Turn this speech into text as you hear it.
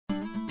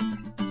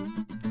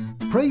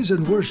Praise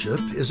and Worship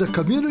is a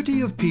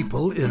community of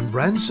people in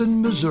Branson,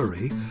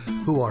 Missouri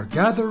who are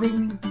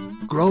gathering,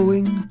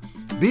 growing,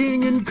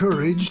 being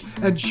encouraged,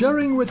 and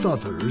sharing with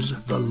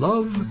others the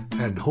love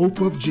and hope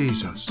of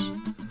Jesus.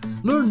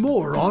 Learn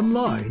more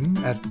online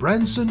at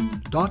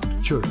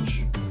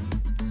branson.church.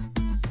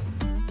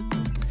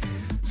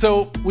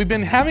 So we've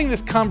been having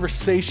this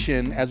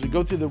conversation as we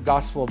go through the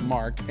Gospel of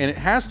Mark, and it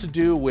has to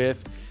do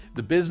with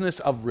the business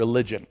of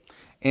religion.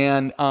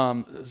 And,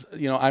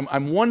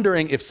 I'm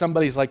wondering if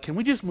somebody's like, can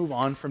we just move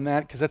on from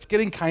that? Because that's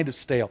getting kind of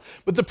stale.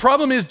 But the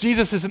problem is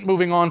Jesus isn't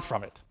moving on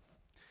from it.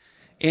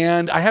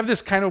 And I have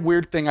this kind of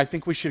weird thing. I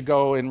think we should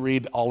go and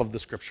read all of the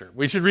scripture.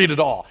 We should read it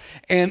all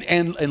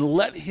and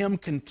let him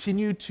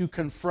continue to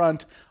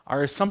confront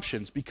our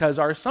assumptions, because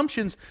our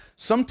assumptions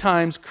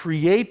sometimes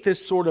create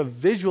this sort of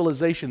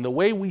visualization, the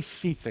way we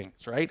see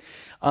things, right?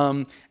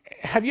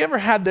 Have you ever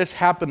had this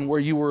happen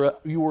where you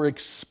were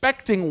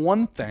expecting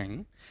one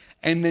thing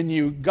and then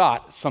you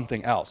got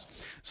something else?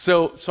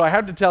 So I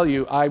have to tell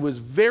you, I was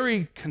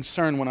very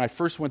concerned when I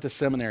first went to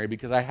seminary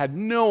because I had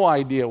no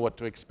idea what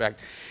to expect.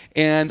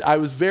 And I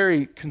was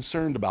very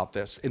concerned about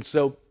this. And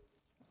so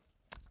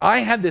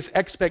I had this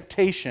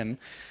expectation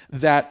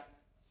that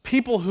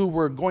people who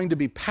were going to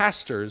be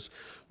pastors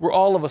were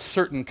all of a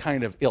certain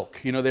kind of ilk.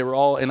 You know, they were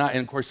all, and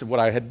of course what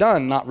I had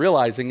done, not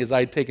realizing, is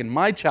I had taken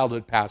my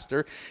childhood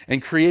pastor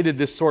and created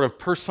this sort of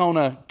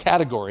persona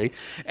category,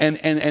 and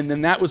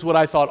then that was what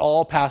I thought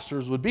all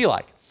pastors would be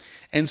like.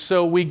 And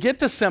so we get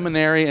to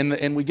seminary,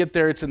 and we get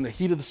there, it's in the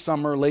heat of the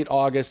summer, late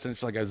August, and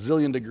it's like a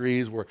zillion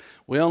degrees, where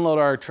we unload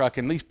our truck,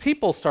 and these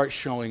people start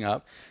showing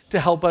up to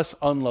help us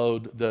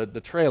unload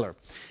the trailer.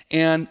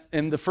 And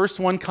the first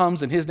one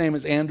comes, and his name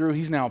is Andrew.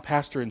 He's now a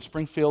pastor in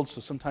Springfield, so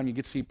sometime you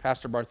get to see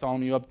Pastor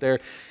Bartholomew up there,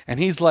 and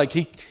he's like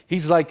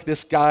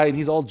this guy, and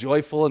he's all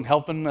joyful and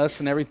helping us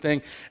and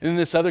everything. And then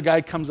this other guy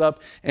comes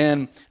up,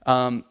 and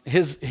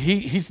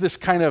he's this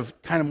kind of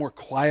more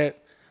quiet,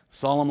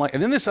 solemn, like,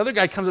 and then this other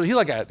guy comes up. He's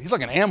like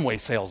an Amway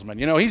salesman,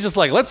 you know. He's just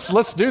like,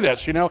 let's do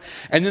this, you know.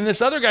 And then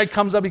this other guy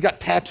comes up. He got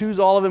tattoos,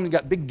 all of them. He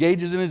got big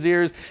gauges in his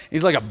ears.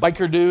 He's like a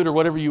biker dude, or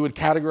whatever you would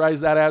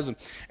categorize that as.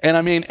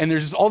 And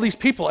there's just all these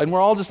people, and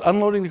we're all just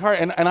unloading the car.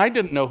 And I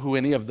didn't know who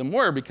any of them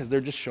were because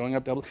they're just showing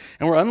up. And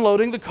we're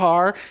unloading the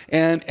car,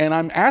 and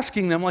I'm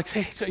asking them, like,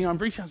 hey, so, I'm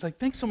Breach. I was like,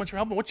 thanks so much for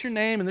helping. What's your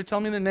name? And they're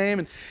telling me their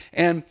name,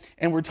 and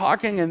we're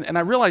talking, and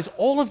I realize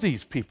all of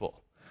these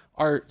people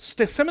are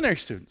seminary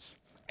students.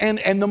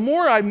 And the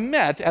more I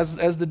met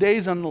as the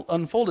days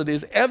unfolded,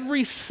 is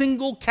every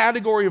single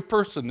category of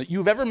person that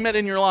you've ever met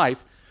in your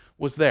life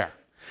was there.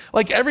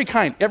 Like every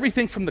kind,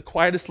 everything from the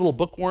quietest little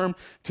bookworm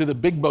to the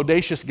big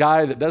bodacious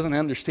guy that doesn't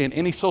understand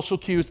any social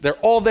cues, they're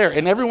all there,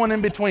 and everyone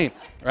in between,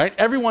 right?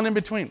 Everyone in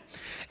between.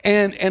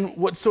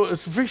 So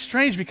it's very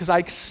strange because I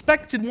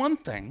expected one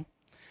thing,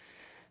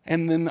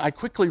 and then I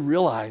quickly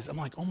realized, I'm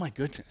like, oh my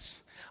goodness.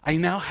 I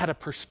now had a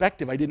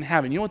perspective I didn't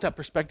have. And you know what that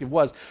perspective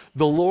was?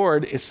 The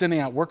Lord is sending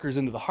out workers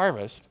into the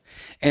harvest,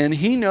 and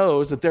he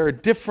knows that there are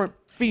different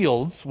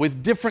fields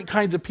with different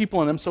kinds of people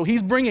in them, so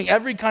he's bringing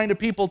every kind of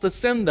people to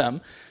send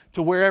them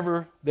to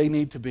wherever they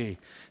need to be,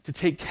 to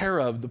take care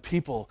of the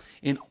people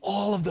in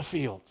all of the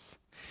fields.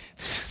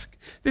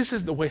 This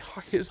is the way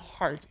his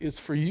heart is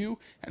for you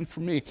and for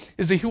me,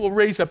 is that he will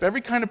raise up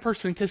every kind of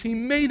person because he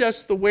made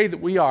us the way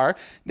that we are.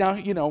 Now,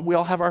 you know, we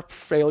all have our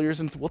failures,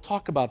 and we'll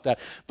talk about that,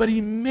 but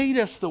he made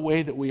us the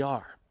way that we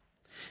are.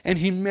 And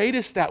he made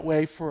us that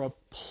way for a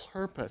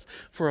purpose,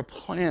 for a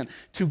plan,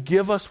 to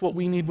give us what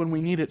we need when we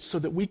need it, so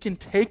that we can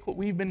take what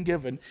we've been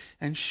given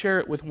and share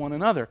it with one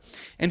another.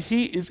 And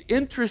he is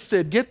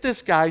interested, get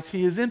this guys,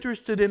 he is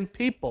interested in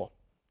people,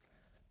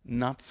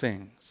 not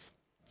things.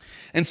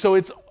 And so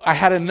I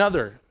had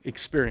another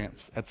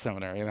experience at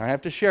seminary, and I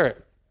have to share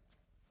it.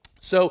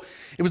 So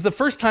it was the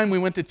first time we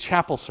went to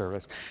chapel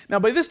service. Now,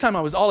 by this time,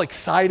 I was all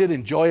excited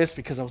and joyous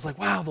because I was like,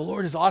 wow, the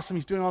Lord is awesome.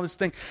 He's doing all this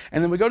thing.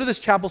 And then we go to this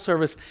chapel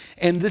service,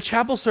 and the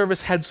chapel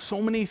service had so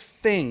many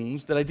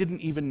things that I didn't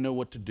even know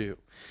what to do.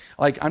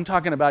 Like, I'm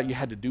talking about you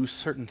had to do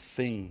certain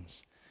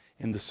things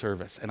in the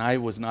service, and I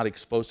was not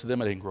exposed to them.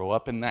 I didn't grow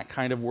up in that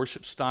kind of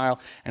worship style,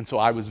 and so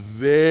I was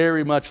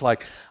very much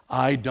like,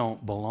 I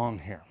don't belong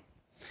here.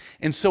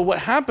 And so what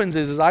happens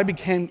is I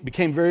became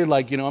very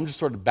like, I'm just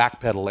sort of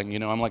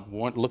backpedaling, I'm like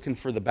looking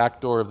for the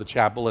back door of the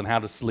chapel and how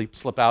to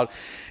slip out.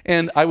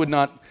 And I would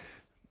not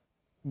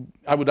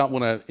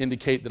want to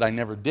indicate that I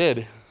never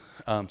did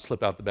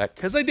slip out the back,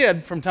 because I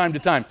did from time to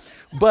time.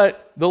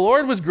 But the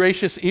Lord was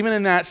gracious even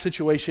in that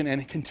situation,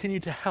 and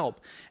continued to help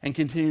and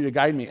continue to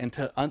guide me and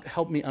to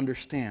help me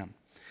understand.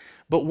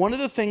 But one of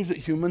the things that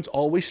humans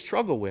always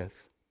struggle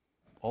with,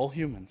 all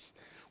humans,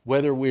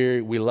 whether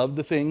we love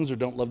the things or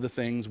don't love the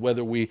things,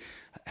 whether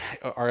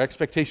our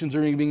expectations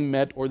are being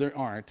met or they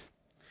aren't,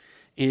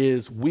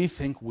 is we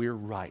think we're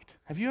right.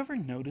 Have you ever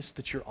noticed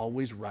that you're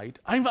always right?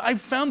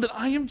 I've found that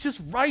I am just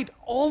right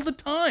all the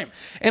time.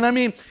 And I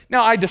mean,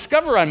 now I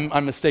discover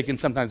I'm mistaken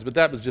sometimes, but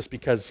that was just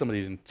because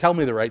somebody didn't tell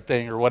me the right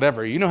thing or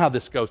whatever. You know how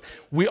this goes.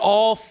 We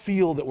all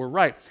feel that we're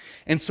right.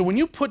 And so when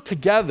you put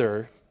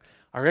together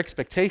our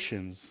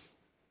expectations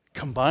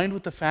combined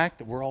with the fact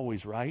that we're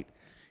always right,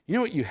 you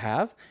know what you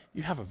have?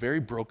 You have a very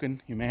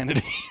broken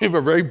humanity. You have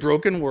a very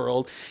broken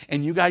world,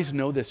 and you guys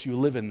know this. You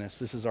live in this.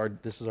 This is our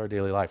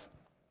daily life.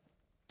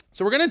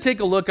 So we're going to take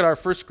a look at our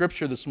first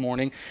scripture this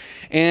morning,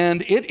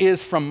 and it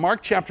is from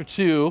Mark chapter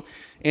 2,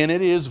 and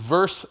it is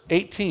verse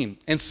 18.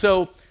 And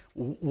so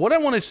what I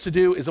want us to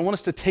do is I want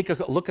us to take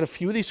a look at a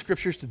few of these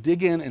scriptures to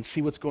dig in and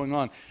see what's going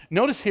on.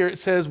 Notice here it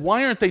says,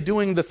 why aren't they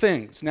doing the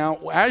things? Now,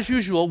 as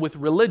usual with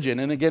religion,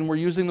 and again, we're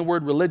using the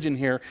word religion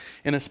here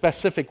in a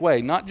specific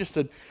way, not just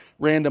a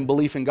random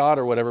belief in God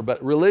or whatever,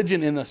 but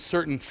religion in a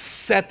certain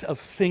set of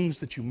things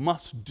that you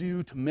must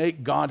do to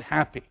make God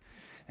happy.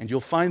 And you'll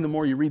find the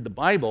more you read the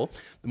Bible,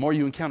 the more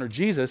you encounter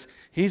Jesus,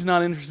 he's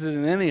not interested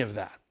in any of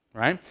that,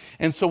 right?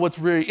 And so what's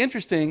very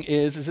interesting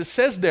is it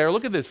says there,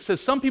 look at this, it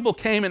says some people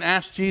came and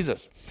asked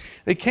Jesus.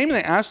 They came and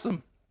they asked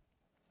them,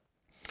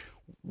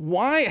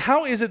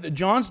 how is it that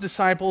John's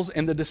disciples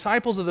and the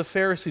disciples of the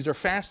Pharisees are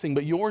fasting,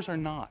 but yours are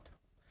not?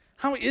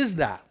 How is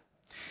that?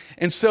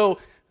 And so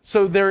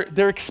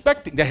they're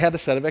expecting, they had a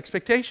set of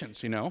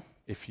expectations,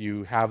 If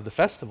you have the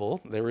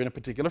festival, they were in a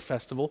particular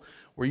festival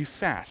where you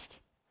fast.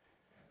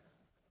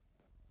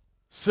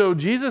 So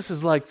Jesus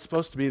is like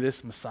supposed to be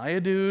this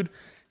Messiah dude.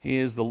 He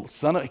is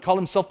he called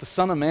himself the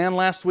Son of Man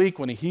last week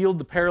when he healed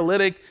the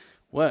paralytic.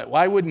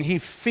 Why wouldn't he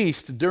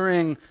feast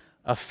during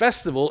a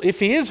festival if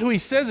he is who he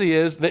says he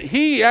is, that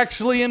he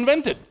actually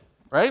invented,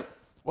 right?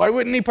 Why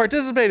wouldn't he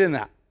participate in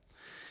that?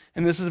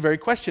 And this is a very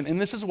question.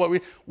 And this is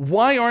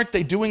why aren't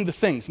they doing the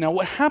things? Now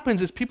what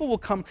happens is people will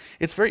come,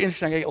 it's very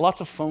interesting, I get lots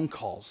of phone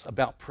calls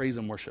about praise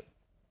and worship.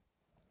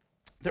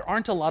 There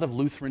aren't a lot of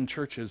Lutheran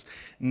churches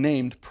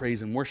named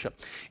Praise and Worship.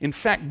 In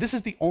fact, this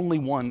is the only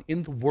one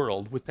in the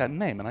world with that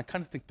name, and I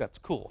kind of think that's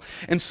cool.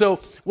 And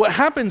so what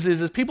happens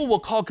is people will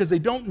call because they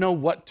don't know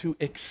what to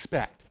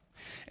expect.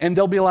 And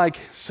they'll be like,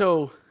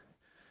 so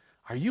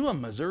are you a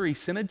Missouri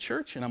Synod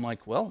church? And I'm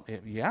like, well,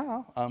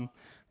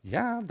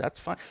 yeah, that's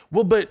fine.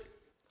 Well, but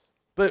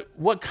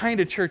what kind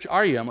of church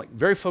are you? I'm like,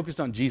 very focused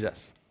on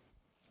Jesus.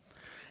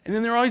 And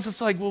then they're always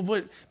just like,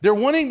 they're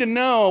wanting to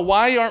know,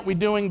 why aren't we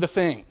doing the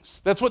things?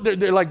 That's what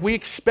they're like, we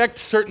expect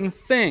certain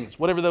things,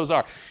 whatever those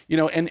are.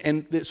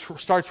 And it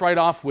starts right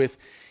off with,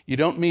 you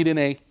don't meet in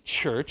a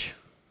church.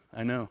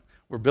 I know,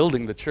 we're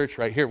building the church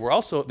right here.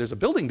 There's a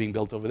building being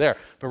built over there,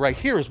 but right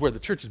here is where the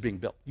church is being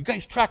built. You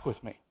guys track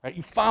with me, right?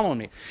 You follow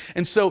me.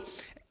 And so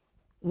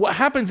what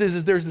happens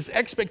is there's this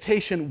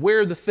expectation,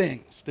 where are the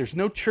things? There's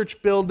no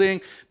church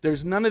building.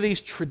 There's none of these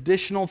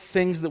traditional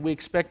things that we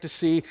expect to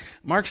see.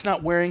 Mark's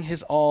not wearing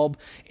his alb,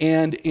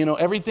 and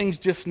everything's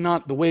just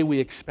not the way we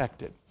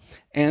expected.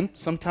 And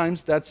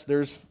sometimes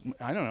there's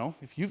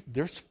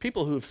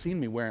people who have seen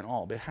me wear an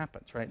alb. It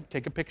happens, right?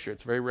 Take a picture.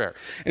 It's very rare.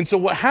 And so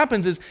what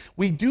happens is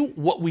we do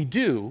what we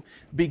do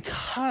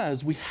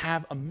because we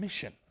have a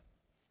mission.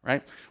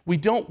 Right? We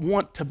don't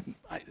want to,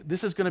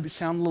 this is going to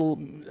sound a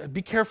little,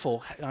 be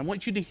careful. I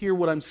want you to hear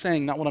what I'm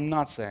saying, not what I'm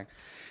not saying.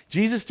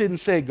 Jesus didn't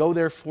say, go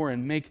therefore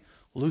and make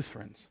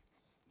Lutherans.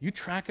 You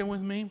tracking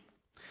with me?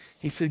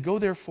 He said, go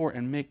therefore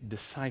and make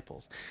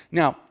disciples.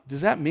 Now,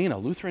 does that mean a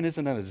Lutheran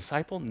isn't a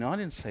disciple? No, I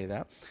didn't say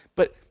that.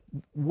 But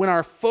when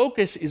our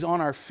focus is on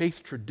our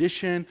faith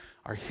tradition,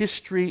 our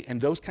history,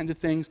 and those kinds of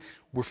things,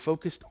 we're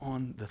focused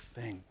on the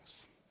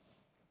things.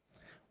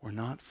 We're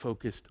not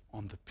focused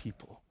on the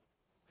people.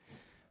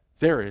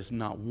 There is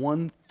not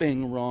one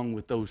thing wrong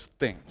with those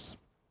things.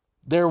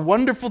 They're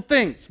wonderful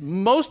things.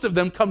 Most of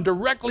them come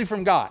directly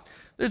from God.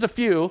 There's a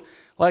few,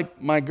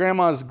 like my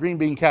grandma's green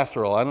bean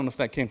casserole. I don't know if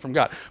that came from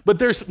God. But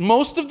there's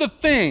most of the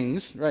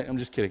things, right? I'm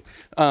just kidding.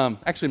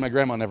 Actually, my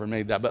grandma never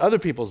made that, but other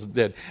people's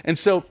did. And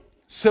so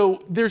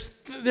there's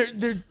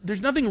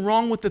nothing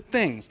wrong with the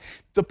things.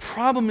 The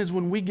problem is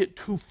when we get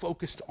too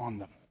focused on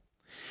them.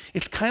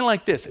 It's kind of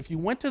like this. If you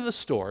went to the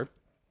store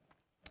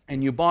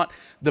and you bought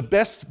the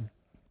best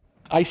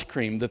ice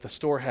cream that the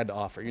store had to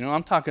offer.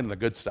 I'm talking the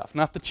good stuff,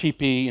 not the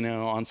cheapy,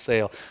 on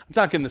sale. I'm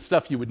talking the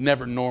stuff you would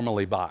never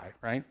normally buy,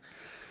 right?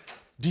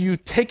 Do you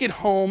take it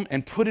home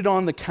and put it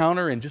on the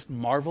counter and just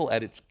marvel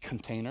at its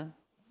container?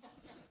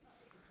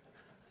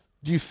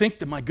 Do you think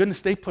that, my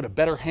goodness, they put a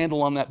better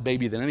handle on that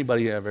baby than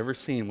anybody I've ever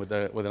seen with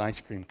an ice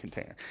cream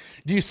container?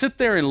 Do you sit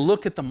there and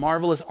look at the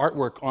marvelous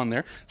artwork on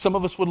there? Some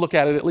of us would look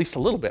at it at least a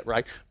little bit,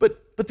 right?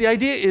 But the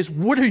idea is,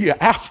 what are you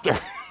after?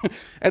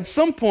 At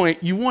some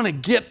point, you want to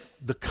get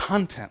the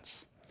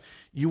contents.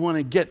 You want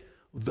to get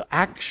the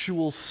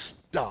actual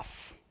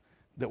stuff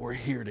that we're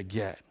here to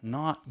get,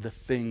 not the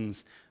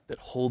things that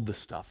hold the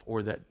stuff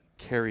or that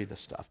carry the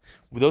stuff.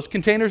 Those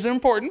containers are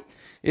important.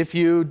 If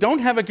you don't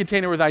have a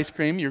container with ice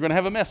cream, you're going to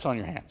have a mess on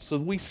your hands. So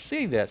we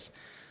see this.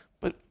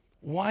 But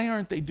why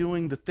aren't they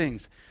doing the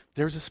things?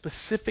 There's a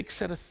specific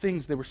set of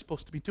things they were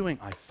supposed to be doing,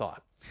 I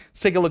thought.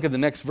 Let's take a look at the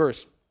next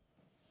verse.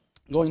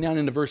 Going down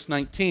into verse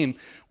 19,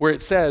 where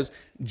it says,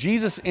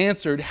 Jesus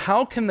answered,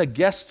 how can the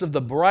guests of the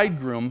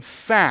bridegroom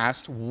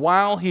fast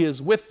while he is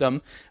with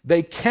them?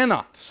 They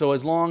cannot, so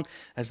as long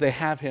as they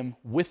have him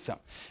with them.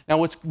 Now,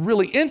 what's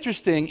really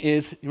interesting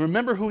is, you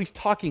remember who he's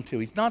talking to.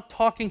 He's not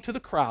talking to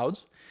the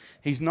crowds.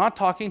 He's not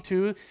talking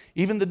to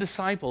even the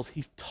disciples.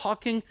 He's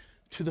talking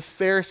to the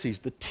Pharisees,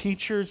 the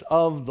teachers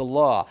of the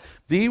law.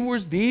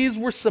 These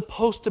were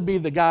supposed to be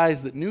the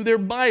guys that knew their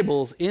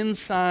Bibles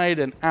inside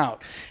and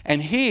out.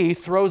 And he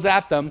throws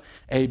at them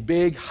a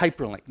big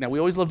hyperlink. Now, we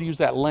always love to use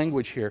that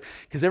language here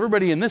because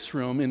everybody in this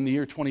room in the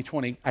year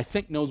 2020, I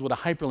think, knows what a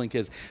hyperlink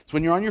is. It's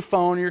when you're on your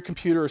phone or your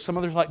computer or some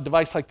other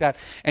device like that,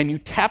 and you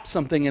tap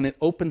something and it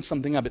opens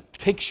something up. It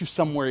takes you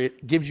somewhere.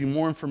 It gives you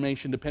more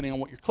information depending on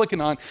what you're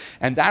clicking on.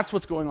 And that's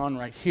what's going on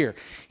right here.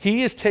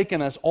 He has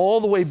taken us all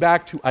the way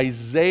back to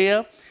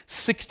Isaiah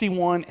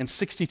 61 and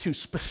 62,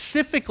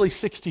 specifically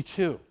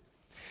 62.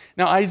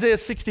 Now, Isaiah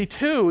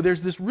 62,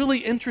 there's this really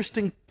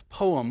interesting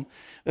poem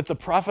that the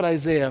prophet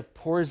Isaiah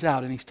pours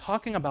out, and he's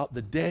talking about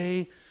the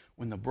day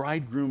when the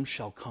bridegroom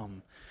shall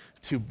come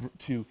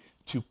to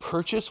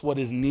purchase what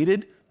is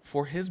needed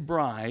for his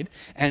bride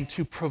and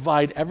to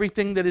provide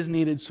everything that is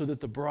needed so that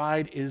the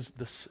bride is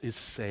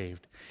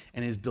saved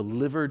and is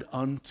delivered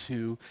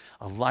unto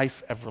a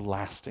life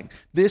everlasting.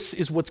 This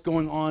is what's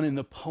going on in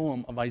the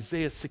poem of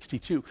Isaiah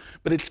 62,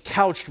 but it's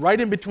couched right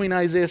in between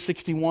Isaiah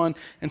 61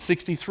 and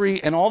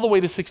 63 and all the way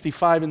to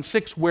 65 and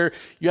 6, where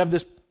you have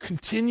this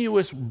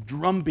continuous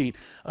drumbeat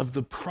of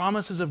the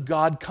promises of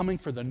God coming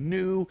for the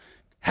new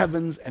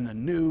heavens and the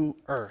new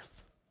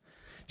earth.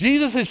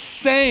 Jesus is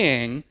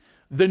saying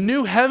the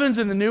new heavens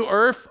and the new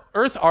earth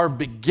are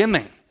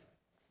beginning.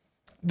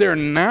 They're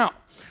now.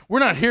 We're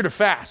not here to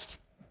fast.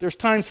 There's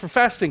times for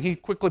fasting. He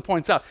quickly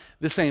points out,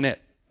 this ain't it.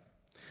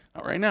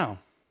 Not right now.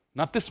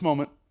 Not this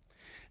moment.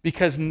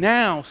 Because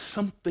now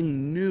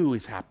something new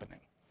is happening.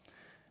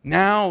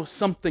 Now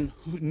something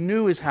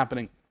new is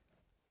happening.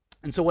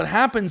 And so what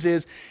happens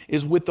is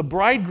with the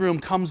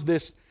bridegroom comes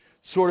this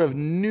sort of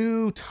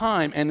new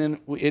time. And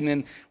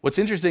then what's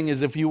interesting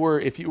is if you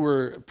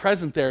were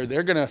present there,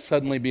 they're going to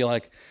suddenly be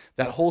like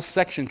that whole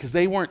section, because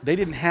they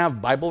didn't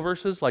have Bible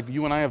verses like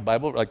you and I have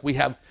Bible, like we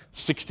have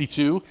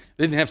 62.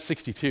 They didn't have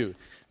 62.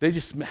 They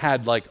just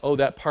had like,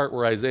 that part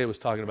where Isaiah was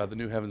talking about the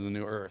new heavens and the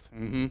new earth.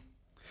 Mm-hmm.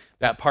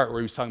 That part where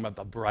he was talking about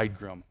the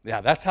bridegroom.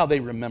 Yeah, that's how they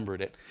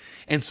remembered it.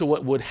 And so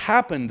what would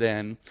happen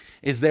then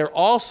is they're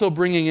also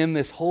bringing in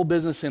this whole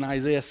business in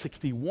Isaiah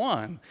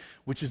 61,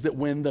 which is that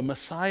when the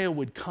Messiah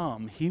would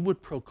come, he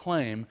would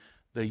proclaim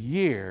the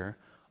year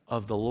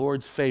of the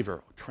Lord's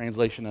favor.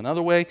 Translation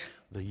another way,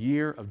 the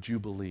year of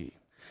Jubilee.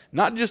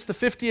 Not just the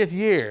 50th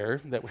year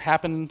that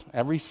happened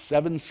every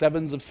 7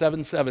 sevens of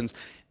 7 sevens.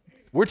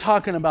 We're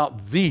talking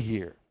about the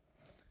year,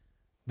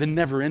 the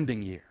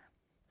never-ending year.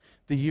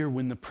 The year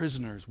when the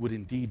prisoners would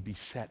indeed be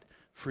set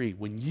free,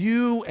 when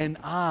you and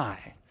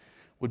I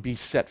would be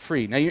set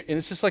free. Now, and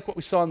it's just like what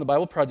we saw in the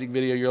Bible Project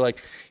video. You're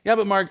like, yeah,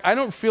 but Mark, I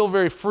don't feel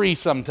very free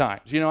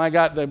sometimes. I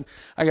got the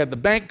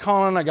bank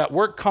calling, I got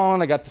work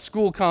calling, I got the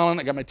school calling,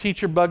 I got my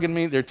teacher bugging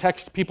me.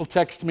 People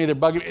text me, they're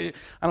bugging me.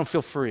 I don't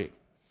feel free.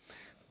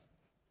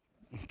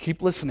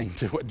 Keep listening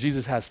to what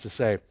Jesus has to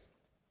say.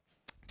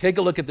 Take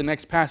a look at the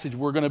next passage.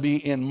 We're going to be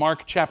in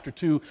Mark chapter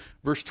 2,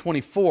 verse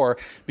 24,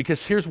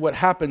 because here's what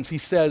happens. He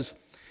said,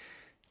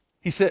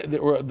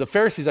 or the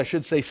Pharisees, I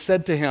should say,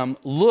 said to him,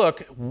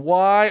 "Look,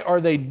 why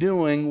are they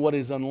doing what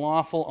is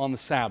unlawful on the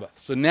Sabbath?"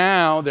 So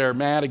now they're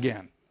mad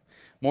again.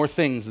 More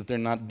things that they're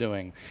not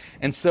doing.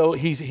 And so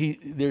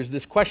there's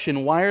this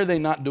question, why are they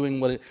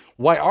doing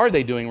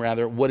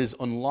what is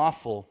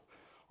unlawful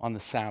on the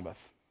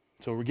Sabbath?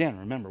 So again,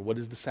 remember, what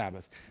is the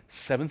Sabbath?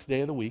 7th day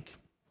of the week.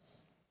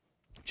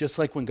 Just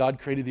like when God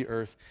created the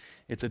earth,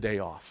 it's a day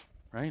off,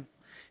 right?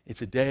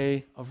 It's a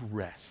day of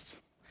rest.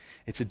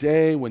 It's a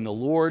day when the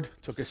Lord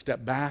took a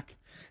step back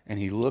and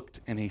he looked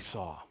and he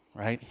saw,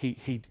 right?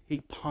 He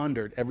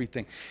pondered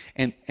everything.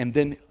 And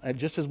then,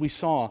 just as we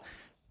saw,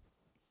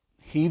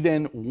 he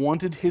then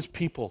wanted his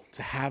people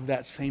to have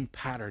that same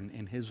pattern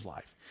in his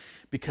life,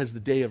 because the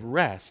day of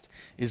rest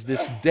is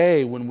this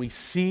day when we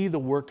see the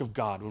work of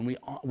God,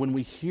 when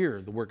we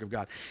hear the work of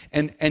God.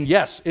 And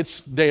yes,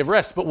 it's day of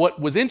rest. But what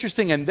was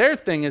interesting in their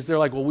thing is they're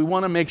like, well, we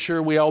want to make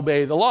sure we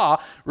obey the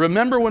law.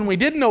 Remember when we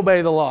didn't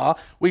obey the law,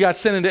 we got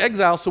sent into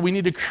exile, so we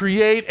need to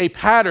create a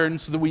pattern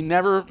so that we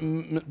never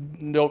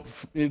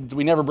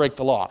break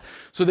the law.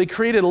 So they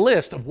created a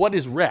list of what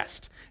is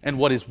rest and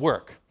what is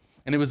work.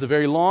 And it was a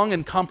very long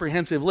and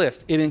comprehensive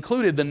list. It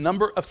included the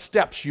number of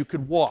steps you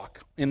could walk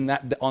on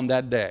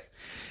that day.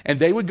 And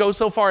they would go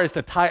so far as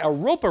to tie a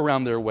rope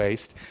around their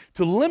waist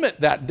to limit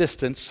that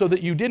distance so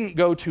that you didn't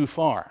go too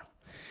far.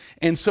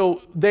 And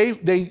so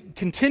they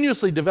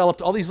continuously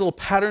developed all these little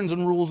patterns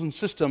and rules and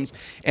systems,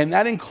 and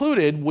that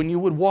included when you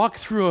would walk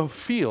through a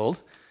field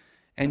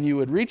and you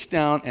would reach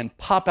down and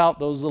pop out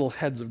those little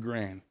heads of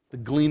grain, the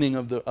gleaning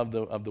of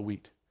the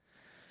wheat.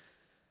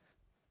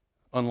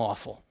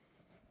 Unlawful.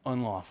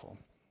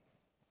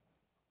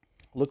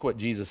 Look what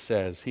Jesus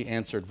says. He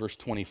answered, verse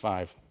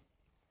 25.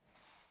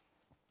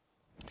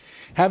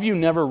 "Have you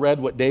never read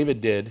what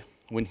David did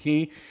when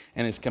he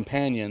and his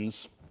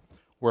companions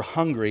were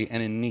hungry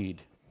and in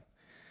need?"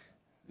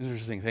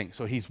 Interesting thing.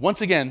 So he's once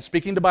again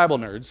speaking to Bible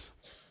nerds.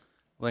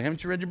 Like,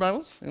 haven't you read your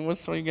Bibles? And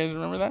so you guys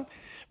remember that?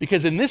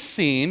 Because in this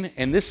scene,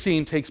 and this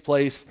scene takes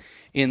place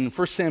in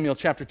 1 Samuel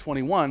chapter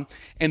 21.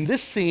 And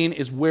this scene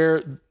is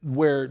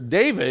where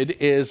David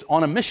is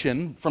on a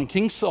mission from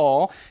King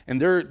Saul,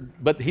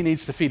 but he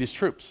needs to feed his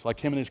troops. Like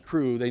him and his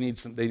crew, they need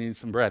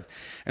some bread.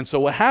 And so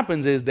what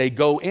happens is they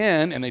go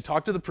in and they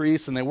talk to the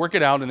priests and they work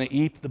it out and they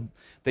eat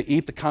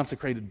the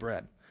consecrated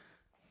bread.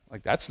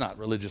 Like that's not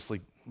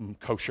religiously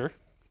kosher,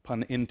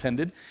 pun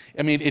intended.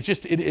 I mean,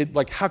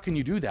 like, how can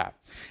you do that?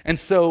 And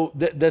so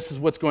this is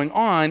what's going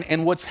on.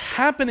 And what's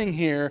happening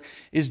here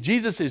is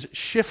Jesus is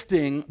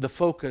shifting the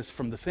focus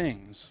from the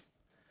things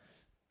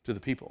to the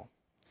people.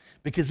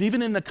 Because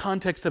even in the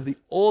context of the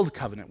old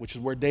covenant, which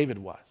is where David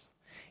was,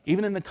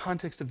 even in the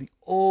context of the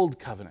old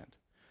covenant,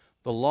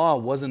 the law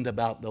wasn't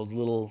about those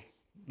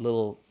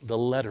the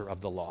letter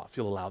of the law, if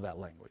you'll allow that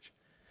language.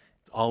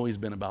 It's always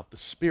been about the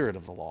spirit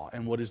of the law.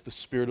 And what is the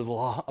spirit of the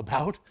law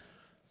about?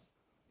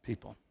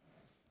 People.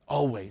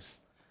 Always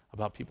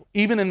about people.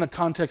 Even in the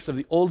context of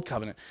the old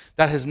covenant,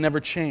 that has never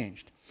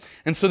changed.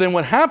 And so then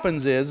what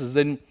happens is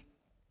then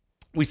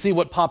we see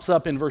what pops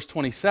up in verse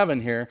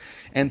 27 here,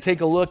 and take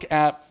a look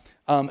at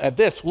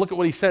this. Look at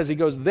what he says. He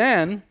goes,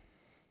 then,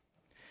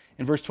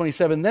 in verse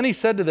 27, then he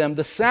said to them,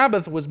 the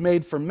Sabbath was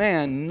made for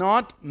man,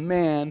 not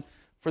man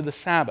for the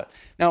Sabbath.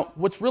 Now,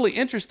 what's really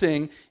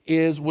interesting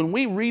is when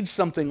we read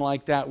something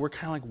like that, we're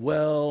kind of like,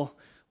 well,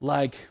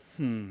 like,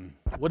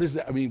 what is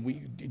that? I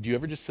mean, do you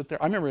ever just sit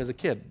there? I remember as a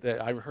kid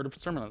that I heard a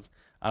sermon on this.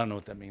 I don't know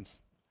what that means.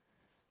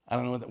 I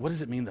don't know what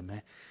does it mean, the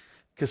man?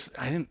 Because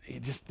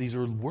these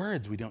are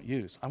words we don't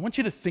use. I want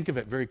you to think of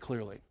it very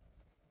clearly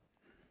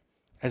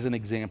as an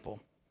example.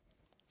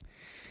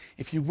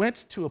 If you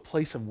went to a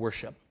place of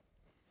worship,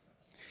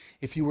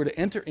 if you were to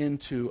enter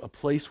into a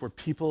place where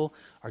people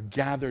are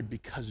gathered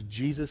because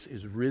Jesus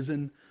is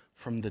risen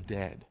from the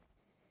dead,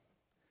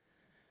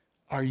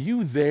 are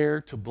you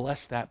there to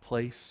bless that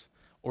place?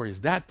 Or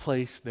is that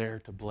place there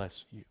to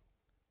bless you?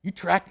 You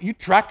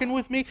tracking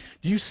with me?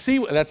 Do you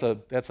see? That's a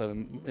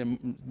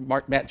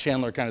Matt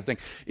Chandler kind of thing.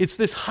 It's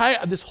this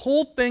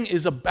whole thing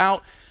is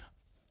about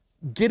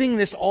getting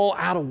this all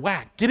out of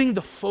whack, getting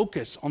the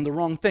focus on the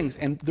wrong things.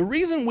 And the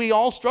reason we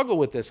all struggle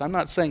with this, I'm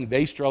not saying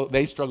they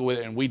struggle with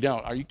it and we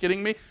don't. Are you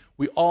kidding me?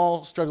 We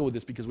all struggle with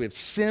this because we have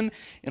sin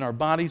in our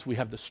bodies. We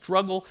have the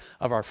struggle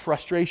of our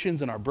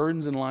frustrations and our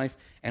burdens in life,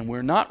 and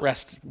we're not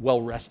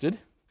well rested.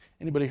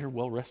 Anybody here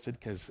well-rested?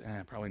 Because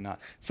probably not.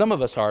 Some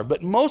of us are,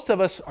 but most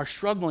of us are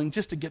struggling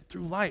just to get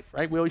through life,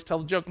 right? We always tell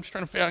the joke, I'm just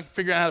trying to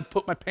figure out how to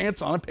put my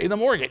pants on and pay the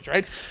mortgage,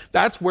 right?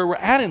 That's where we're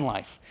at in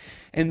life.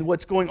 And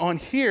what's going on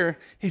here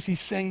is he's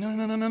saying,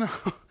 no.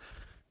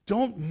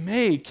 Don't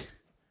make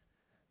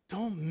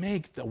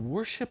the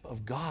worship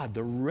of God,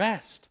 the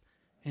rest,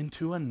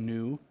 into a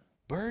new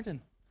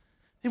burden.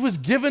 It was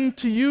given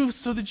to you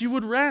so that you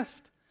would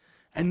rest.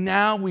 And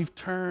now we've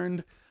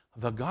turned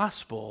the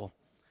gospel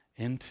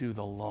into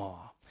the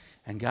law.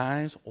 And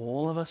guys,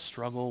 all of us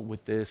struggle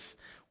with this,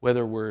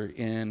 whether we're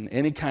in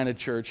any kind of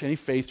church, any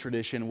faith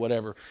tradition,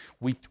 whatever.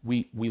 We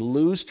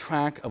lose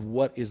track of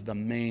what is the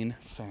main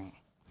thing.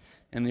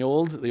 And the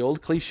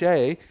old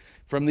cliche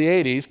from the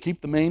 80s,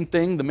 keep the main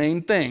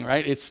thing,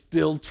 right? It's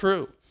still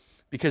true.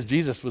 Because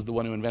Jesus was the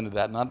one who invented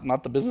that,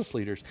 not the business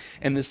leaders.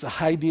 And this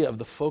idea of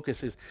the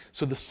focus is,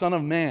 so the Son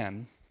of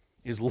Man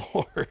is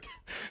Lord,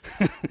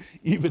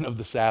 even of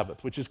the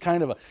Sabbath, which is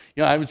kind of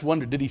I always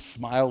wondered, did he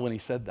smile when he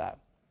said that?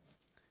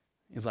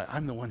 He's like,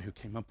 I'm the one who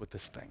came up with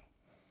this thing.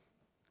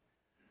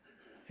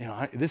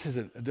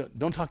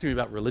 Don't talk to me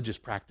about religious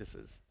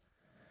practices.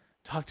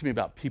 Talk to me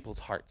about people's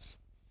hearts.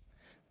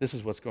 This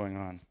is what's going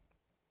on.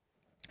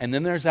 And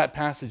then there's that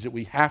passage that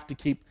we have to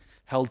keep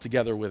held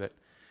together with it,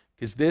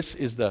 because this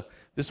is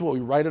what we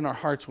write in our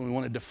hearts when we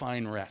want to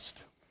define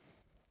rest.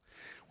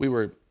 We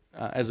were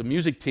as a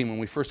music team, when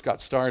we first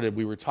got started,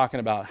 we were talking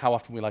about how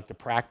often we like to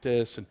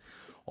practice and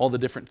all the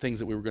different things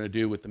that we were going to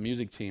do with the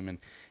music team.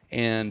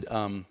 And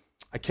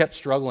I kept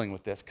struggling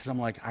with this because I'm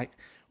like,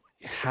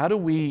 how do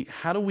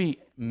we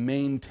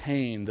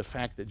maintain the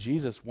fact that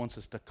Jesus wants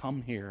us to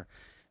come here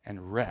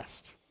and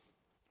rest,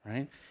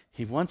 right?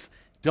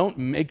 Don't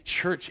make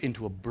church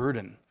into a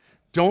burden.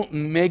 Don't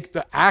make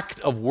the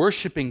act of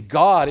worshiping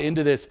God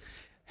into this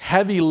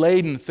heavy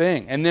laden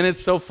thing. And then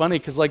it's so funny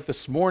because like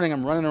this morning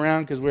I'm running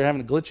around because we're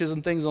having glitches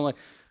and things. I'm like,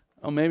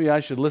 oh, maybe I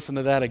should listen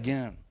to that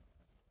again.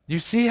 You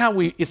see how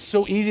it's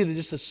so easy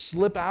to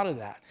slip out of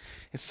that.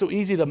 It's so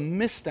easy to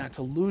miss that,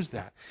 to lose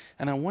that.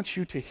 And I want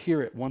you to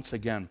hear it once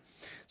again.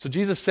 So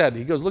Jesus said,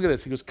 he goes, look at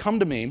this. He goes, come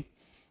to me,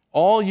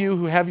 all you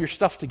who have your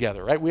stuff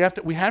together, right? We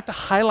have to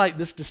highlight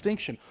this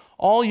distinction.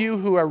 All you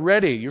who are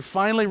ready, you're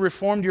finally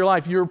reformed your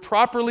life, you're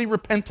properly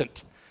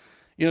repentant.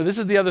 This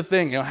is the other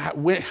thing.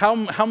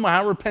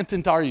 How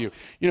repentant are you?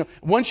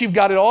 Once you've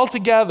got it all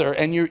together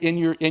and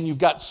you've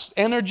got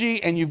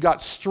energy and you've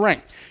got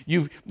strength,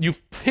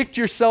 you've picked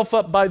yourself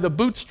up by the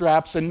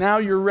bootstraps and now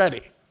you're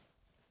ready.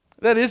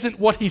 That isn't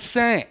what he's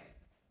saying.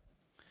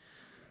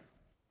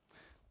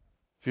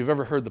 If you've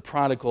ever heard the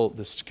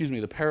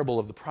parable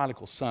of the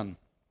prodigal son,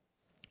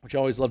 which I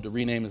always love to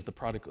rename as the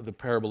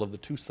parable of the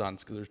two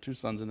sons, because there's two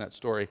sons in that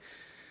story.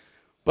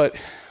 But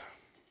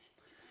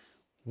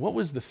what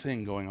was the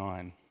thing going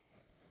on?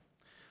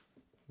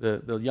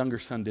 The younger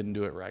son didn't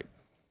do it right.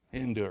 He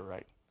didn't do it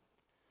right.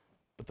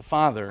 But the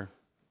father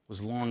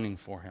was longing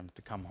for him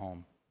to come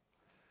home.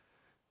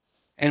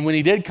 And when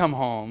he did come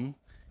home,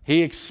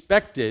 he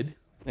expected,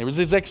 there was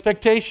his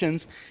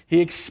expectations, he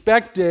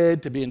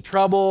expected to be in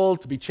trouble,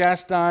 to be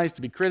chastised,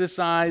 to be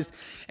criticized,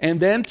 and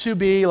then to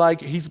be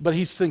like, he's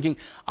thinking,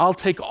 I'll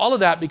take all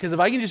of that because if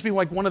I can just be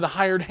like one of the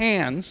hired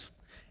hands,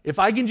 if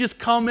I can just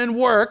come and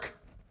work,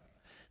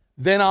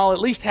 then I'll at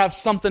least have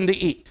something to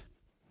eat.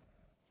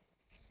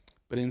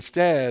 But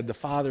instead, the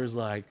father's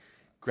like,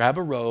 grab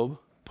a robe,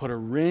 put a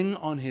ring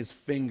on his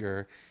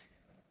finger,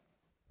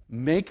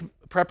 make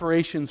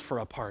preparations for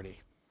a party.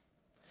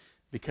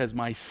 Because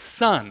my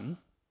son,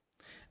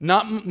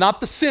 not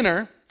the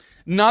sinner,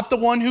 not the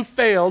one who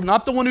failed,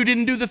 not the one who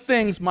didn't do the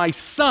things, my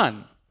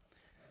son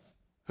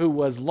who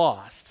was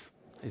lost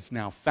is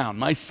now found.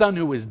 My son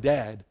who was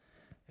dead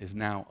is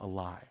now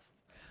alive.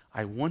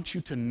 I want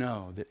you to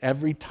know that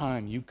every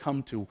time you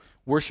come to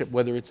worship,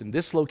 whether it's in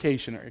this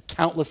location or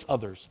countless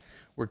others,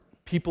 where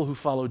people who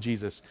follow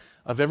Jesus,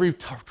 of every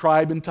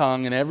tribe and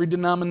tongue and every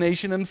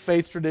denomination and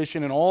faith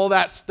tradition and all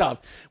that stuff,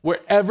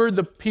 wherever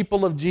the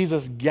people of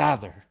Jesus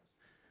gather,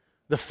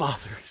 the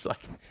Father is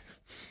like,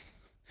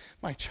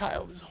 my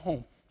child is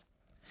home.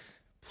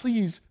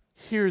 Please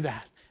hear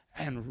that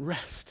and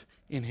rest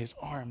in his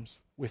arms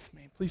with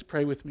me. Please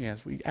pray with me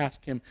as we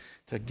ask him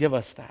to give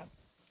us that.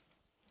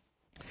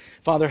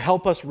 Father,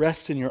 help us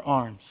rest in your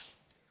arms,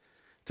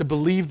 to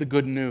believe the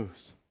good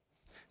news,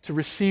 to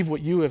receive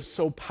what you have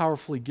so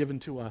powerfully given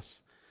to us,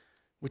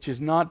 which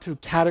is not to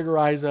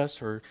categorize us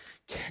or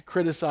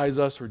criticize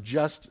us or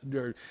judge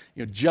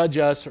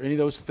us or any of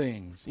those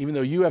things, even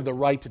though you have the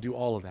right to do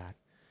all of that.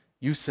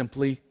 You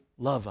simply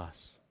love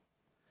us.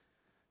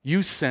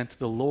 You sent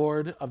the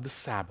Lord of the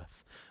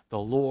Sabbath, the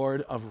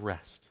Lord of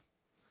rest,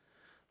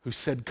 who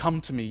said, come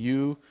to me,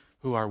 you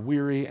who are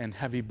weary and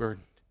heavy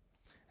burdened,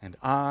 and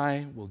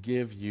I will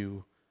give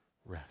you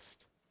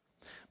rest.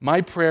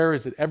 My prayer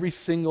is that every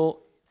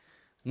single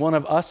one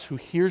of us who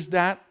hears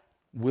that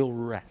will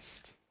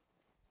rest.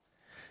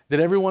 That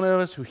every one of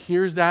us who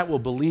hears that will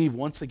believe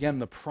once again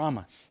the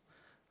promise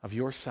of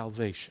your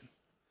salvation.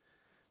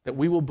 That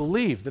we will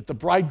believe that the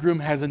bridegroom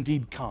has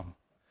indeed come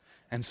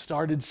and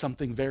started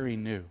something very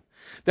new.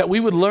 That we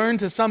would learn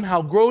to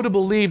somehow grow to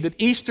believe that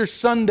Easter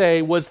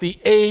Sunday was the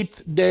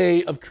 8th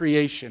day of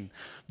creation,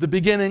 the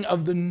beginning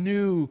of the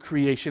new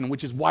creation,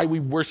 which is why we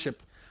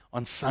worship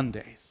on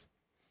Sundays.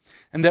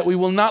 And that we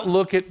will not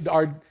look at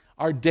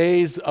our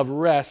days of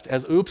rest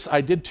as, oops,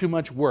 I did too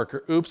much work,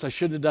 or oops, I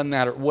should have done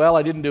that, or well,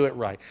 I didn't do it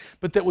right.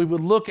 But that we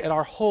would look at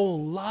our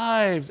whole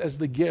lives as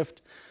the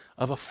gift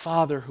of a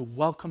Father who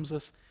welcomes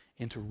us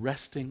into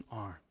resting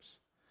arms.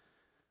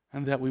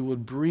 And that we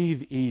would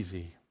breathe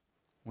easy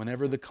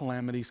whenever the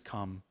calamities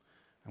come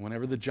and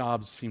whenever the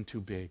jobs seem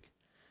too big.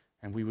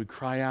 And we would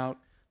cry out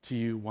to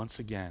you once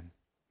again.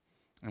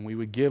 And we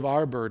would give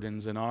our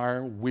burdens and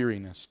our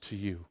weariness to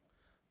you,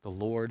 the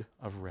Lord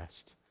of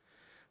rest,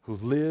 who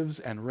lives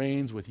and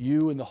reigns with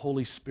you in the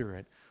Holy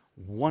Spirit,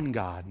 one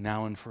God,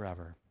 now and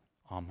forever.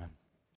 Amen.